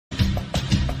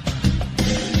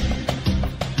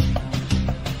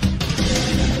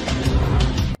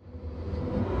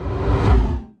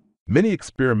Many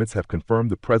experiments have confirmed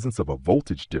the presence of a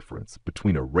voltage difference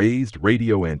between a raised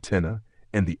radio antenna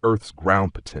and the Earth's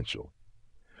ground potential.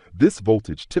 This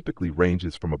voltage typically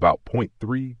ranges from about zero point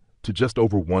 0.3 to just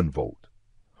over 1 volt.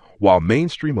 While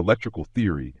mainstream electrical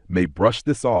theory may brush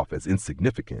this off as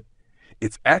insignificant,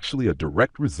 it's actually a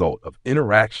direct result of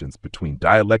interactions between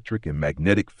dielectric and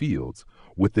magnetic fields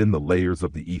within the layers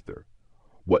of the ether,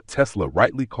 what Tesla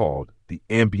rightly called the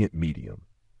ambient medium.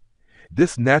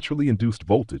 This naturally induced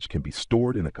voltage can be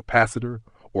stored in a capacitor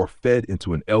or fed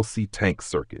into an LC tank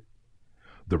circuit.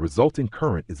 The resulting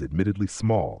current is admittedly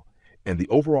small, and the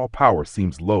overall power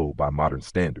seems low by modern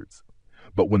standards.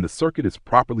 But when the circuit is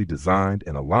properly designed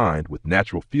and aligned with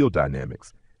natural field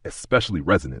dynamics, especially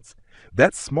resonance,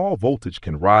 that small voltage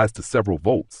can rise to several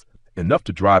volts, enough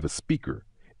to drive a speaker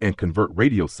and convert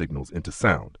radio signals into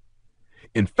sound.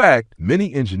 In fact,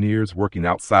 many engineers working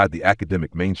outside the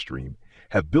academic mainstream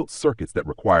have built circuits that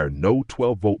require no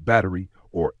 12-volt battery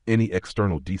or any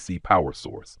external DC power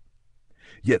source.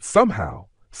 Yet somehow,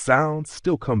 sound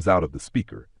still comes out of the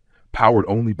speaker, powered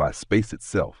only by space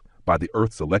itself, by the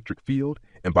Earth's electric field,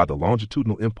 and by the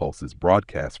longitudinal impulses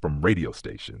broadcast from radio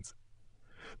stations.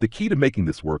 The key to making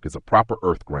this work is a proper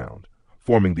earth ground,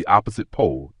 forming the opposite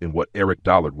pole in what Eric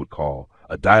Dollard would call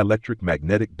a dielectric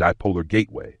magnetic dipolar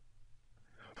gateway.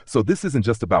 So this isn't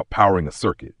just about powering a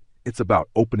circuit, it's about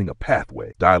opening a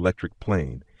pathway, dielectric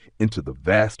plane, into the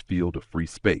vast field of free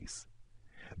space.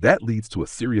 That leads to a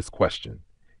serious question.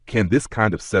 Can this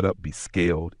kind of setup be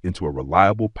scaled into a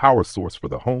reliable power source for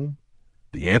the home?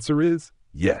 The answer is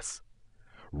yes.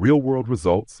 Real-world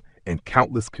results and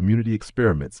countless community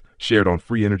experiments shared on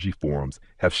free energy forums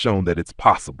have shown that it's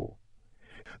possible.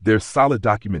 There's solid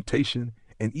documentation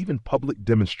and even public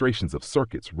demonstrations of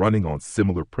circuits running on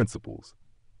similar principles.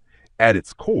 At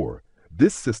its core,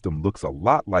 this system looks a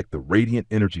lot like the radiant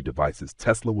energy devices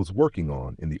Tesla was working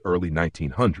on in the early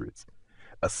 1900s,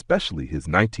 especially his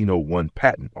 1901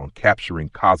 patent on capturing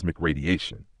cosmic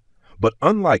radiation. But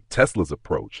unlike Tesla's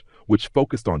approach, which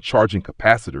focused on charging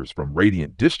capacitors from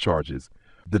radiant discharges,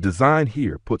 the design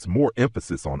here puts more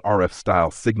emphasis on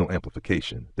RF-style signal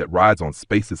amplification that rides on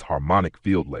space's harmonic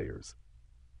field layers.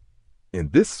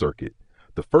 In this circuit,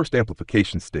 the first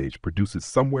amplification stage produces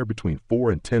somewhere between 4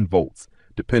 and 10 volts,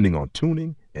 depending on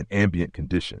tuning and ambient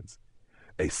conditions.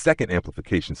 A second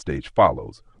amplification stage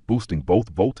follows, boosting both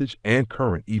voltage and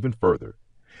current even further.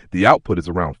 The output is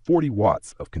around 40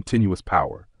 watts of continuous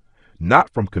power, not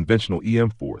from conventional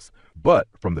EM force, but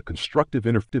from the constructive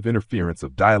interference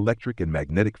of dielectric and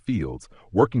magnetic fields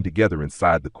working together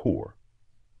inside the core.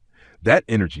 That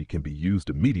energy can be used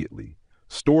immediately,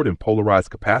 stored in polarized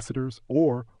capacitors,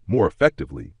 or, more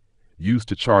effectively, used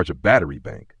to charge a battery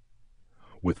bank.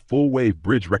 With full-wave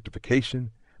bridge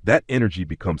rectification, that energy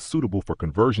becomes suitable for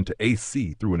conversion to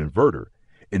AC through an inverter,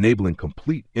 enabling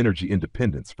complete energy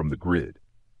independence from the grid.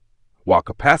 While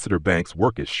capacitor banks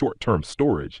work as short-term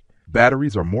storage,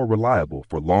 batteries are more reliable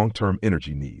for long-term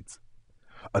energy needs.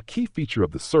 A key feature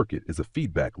of the circuit is a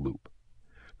feedback loop.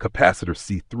 Capacitor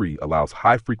C3 allows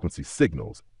high-frequency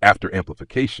signals, after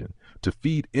amplification, to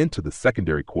feed into the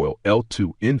secondary coil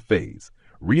L2 in phase,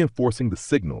 reinforcing the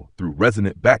signal through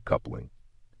resonant backcoupling.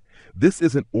 This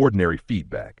isn't ordinary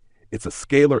feedback. It's a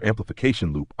scalar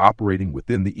amplification loop operating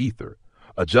within the ether,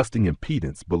 adjusting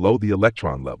impedance below the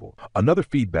electron level. Another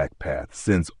feedback path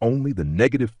sends only the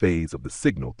negative phase of the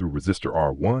signal through resistor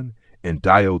R1 and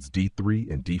diodes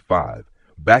D3 and D5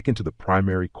 back into the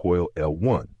primary coil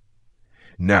L1.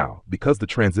 Now, because the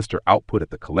transistor output at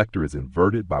the collector is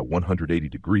inverted by 180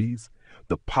 degrees,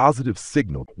 the positive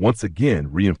signal once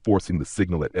again reinforcing the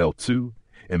signal at L2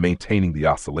 and maintaining the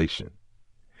oscillation.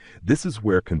 This is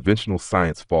where conventional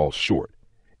science falls short,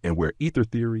 and where ether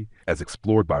theory, as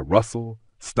explored by Russell,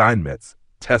 Steinmetz,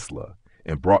 Tesla,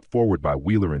 and brought forward by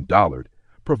Wheeler and Dollard,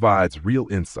 provides real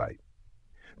insight.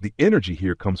 The energy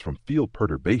here comes from field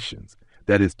perturbations,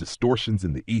 that is, distortions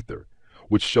in the ether,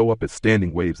 which show up as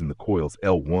standing waves in the coils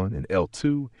L1 and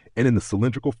L2 and in the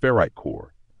cylindrical ferrite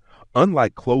core.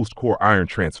 Unlike closed-core iron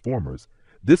transformers,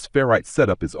 this ferrite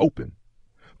setup is open.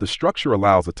 The structure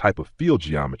allows a type of field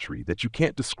geometry that you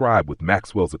can't describe with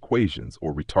Maxwell's equations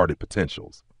or retarded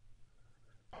potentials.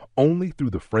 Only through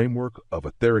the framework of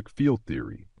etheric field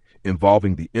theory,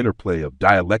 involving the interplay of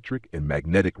dielectric and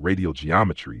magnetic radial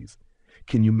geometries,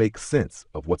 can you make sense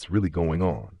of what's really going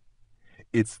on.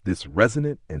 It's this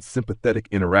resonant and sympathetic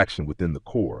interaction within the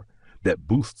core that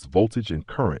boosts voltage and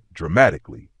current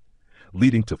dramatically,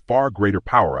 leading to far greater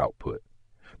power output.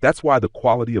 That's why the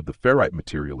quality of the ferrite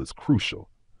material is crucial.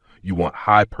 You want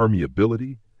high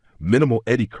permeability, minimal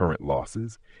eddy current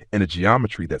losses, and a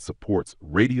geometry that supports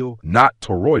radial, not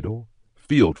toroidal,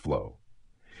 field flow.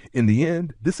 In the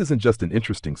end, this isn't just an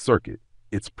interesting circuit,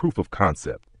 it's proof of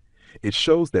concept. It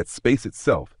shows that space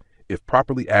itself, if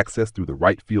properly accessed through the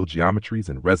right field geometries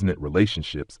and resonant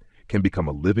relationships, can become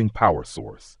a living power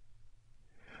source.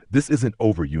 This isn't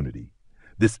overunity.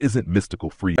 This isn't mystical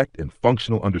free and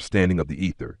functional understanding of the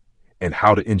ether and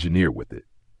how to engineer with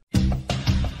it.